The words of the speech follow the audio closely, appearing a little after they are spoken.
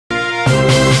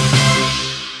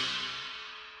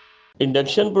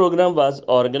Induction program was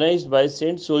organized by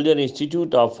Saint Soldier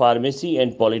Institute of Pharmacy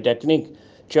and Polytechnic,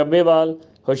 Chabbewal,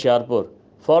 Hoshiarpur,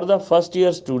 for the first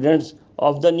year students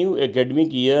of the new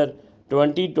academic year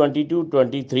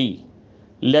 2022-23.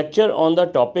 Lecture on the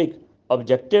topic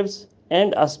Objectives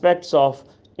and Aspects of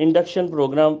Induction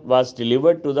program was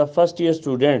delivered to the first year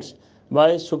students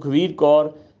by Sukhveer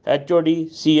Kaur, HOD,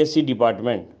 CSE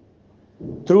Department.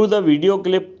 Through the video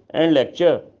clip and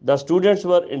lecture, the students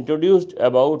were introduced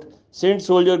about Saint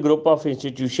Soldier Group of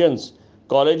institutions,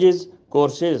 colleges,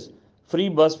 courses, free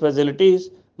bus facilities,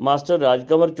 Master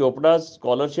Rajkamar Chopra's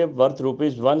scholarship worth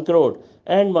rupees 1 crore,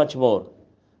 and much more.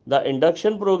 The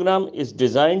induction program is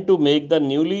designed to make the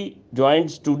newly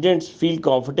joined students feel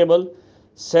comfortable,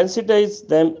 sensitize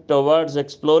them towards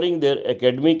exploring their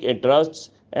academic interests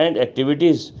and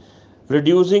activities,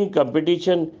 reducing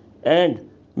competition, and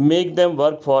make them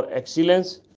work for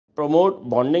excellence, promote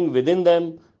bonding within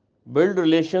them, build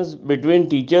relations between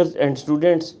teachers and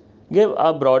students, give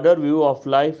a broader view of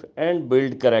life, and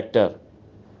build character.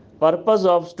 Purpose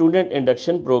of student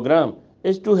induction program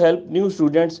is to help new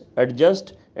students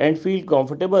adjust and feel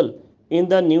comfortable in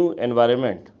the new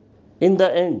environment. In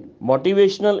the end,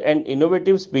 motivational and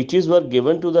innovative speeches were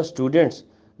given to the students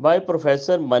by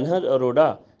Professor Manhar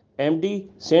Arora, MD,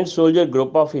 Saint Soldier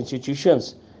Group of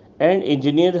Institutions, and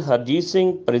Engineer Harjeet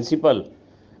Singh, Principal.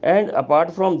 And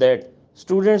apart from that,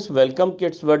 students' welcome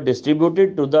kits were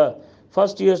distributed to the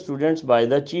first year students by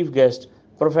the chief guest,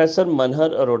 Professor Manhar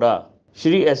Arora.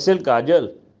 Shri S.L.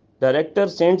 Kajal, Director,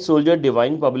 Saint Soldier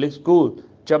Divine Public School,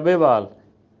 Chabbewal,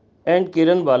 and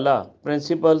Kiran Bala,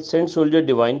 Principal, Saint Soldier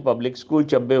Divine Public School,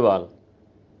 Chabbewal.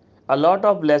 A lot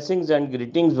of blessings and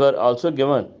greetings were also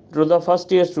given to the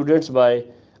first year students by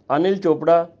Anil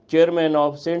Chopra, Chairman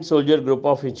of Saint Soldier Group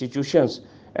of Institutions,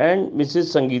 and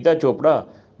Mrs. Sangeeta Chopra,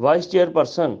 Vice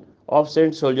Chairperson of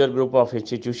Saint Soldier Group of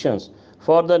Institutions,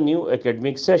 for the new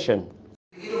academic session.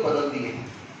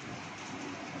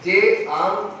 जे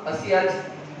आम ਅਸੀਂ ਅੱਜ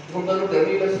ਹੁਣ ਤੁਹਾਨੂੰ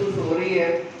ਗਰਮੀ ਮਹਿਸੂਸ ਹੋ ਰਹੀ ਹੈ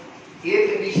에ਅਰ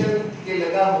ਕੰਡੀਸ਼ਨ ਜੇ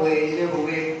ਲਗਾ ਹੋਏ ਜੇ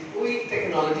ਹੋਵੇ ਕੋਈ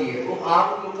ਟੈਕਨੋਲੋਜੀ ਹੈ ਉਹ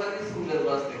ਆਮ ਲੋਕਾਂ ਦੀ ਸਹੂਲਤ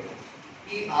ਵਾਸਤੇ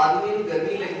ਕਿ ਆਦਮੀ ਨੂੰ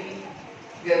ਗਰਮੀ ਲੱਗੀ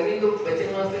ਗਰਮੀ ਤੋਂ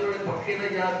ਬਚਣ ਵਾਸਤੇ ਉਹਨਾਂ ਨੇ ਪੱਖੇ ਦਾ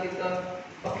ਇਜਾਦ ਕੀਤਾ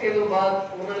ਪੱਖੇ ਤੋਂ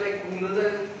ਬਾਅਦ ਉਹਨਾਂ ਨੇ ਕੂਲਰ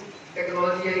ਦੀ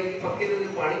ਟੈਕਨੋਲੋਜੀ ਆਈ ਕਿ ਪੱਖੇ ਦੇ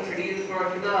ਵਿੱਚ ਪਾਣੀ ਛੜੀਏ ਤੇ ਥੋੜਾ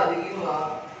ਠੰਡਾ ਆ ਜਾਏਗੀ ਹਵਾ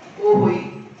ਉਹ ਹੋਈ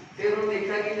ਫਿਰ ਉਹਨੇ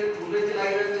ਦੇਖਿਆ ਕਿ ਜੇ ਕੂਲਰ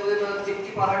ਚਲਾਈਦਾ ਤੇ ਉਹਦੇ ਨਾਲ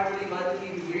ਚਿਪਚਿਪਾਹਟ ਬੜੀ ਵੱਧ ਜਾਂਦੀ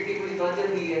ਹਿਊਮਿਡਿਟੀ ਬੜੀ ਵੱਧ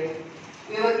ਜਾਂਦੀ ਹੈ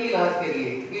ਇਹਦਾ ਕੀ ਇਲਾਜ ਕਰੀਏ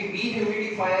ਕਿ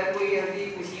ਡੀਹਿਊਮਿਡੀਫਾਇਰ ਕੋਈ ਐਸੀ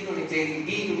ਮਸ਼ੀਨ ਹੋਣੀ ਚਾਹੀਦੀ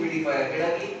ਡੀਹਿਊਮਿਡੀਫਾਇਰ ਜਿਹੜਾ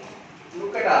ਕਿ ਨੂੰ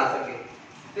ਘਟਾ ਸਕੇ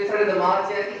ਤੇ ਸਾਡੇ ਦਿਮਾਗ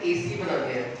 'ਚ ਹੈ ਕਿ ਏਸੀ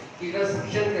ਬਣਾਉਂਦੇ ਆ ਕਿ ਜਿਹੜਾ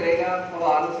ਸਕਸ਼ਨ ਕਰੇਗਾ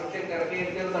ਹਵਾ ਨੂੰ ਸਕਸ਼ਨ ਕਰਕੇ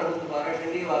ਫਿਰ ਸਾਨੂੰ ਦੁਬਾਰਾ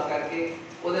ਠੰਡੀ ਹਵਾ ਕਰਕੇ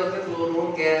ਉਹਦੇ ਉੱਤੇ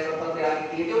ਕਲੋਰੋਨ ਗੈਸ ਆਪਾਂ ਤਿਆਰ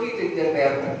ਕੀਤੀ ਹੈ ਜੋ ਵੀ ਚੀਜ਼ਾਂ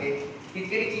ਤਿਆਰ ਕਰਕੇ ਕਿ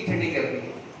ਕਿਹੜੀ ਚੀਜ਼ ਠੰਡੀ ਕਰਨੀ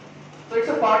ਹੈ so it's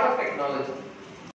a part of technology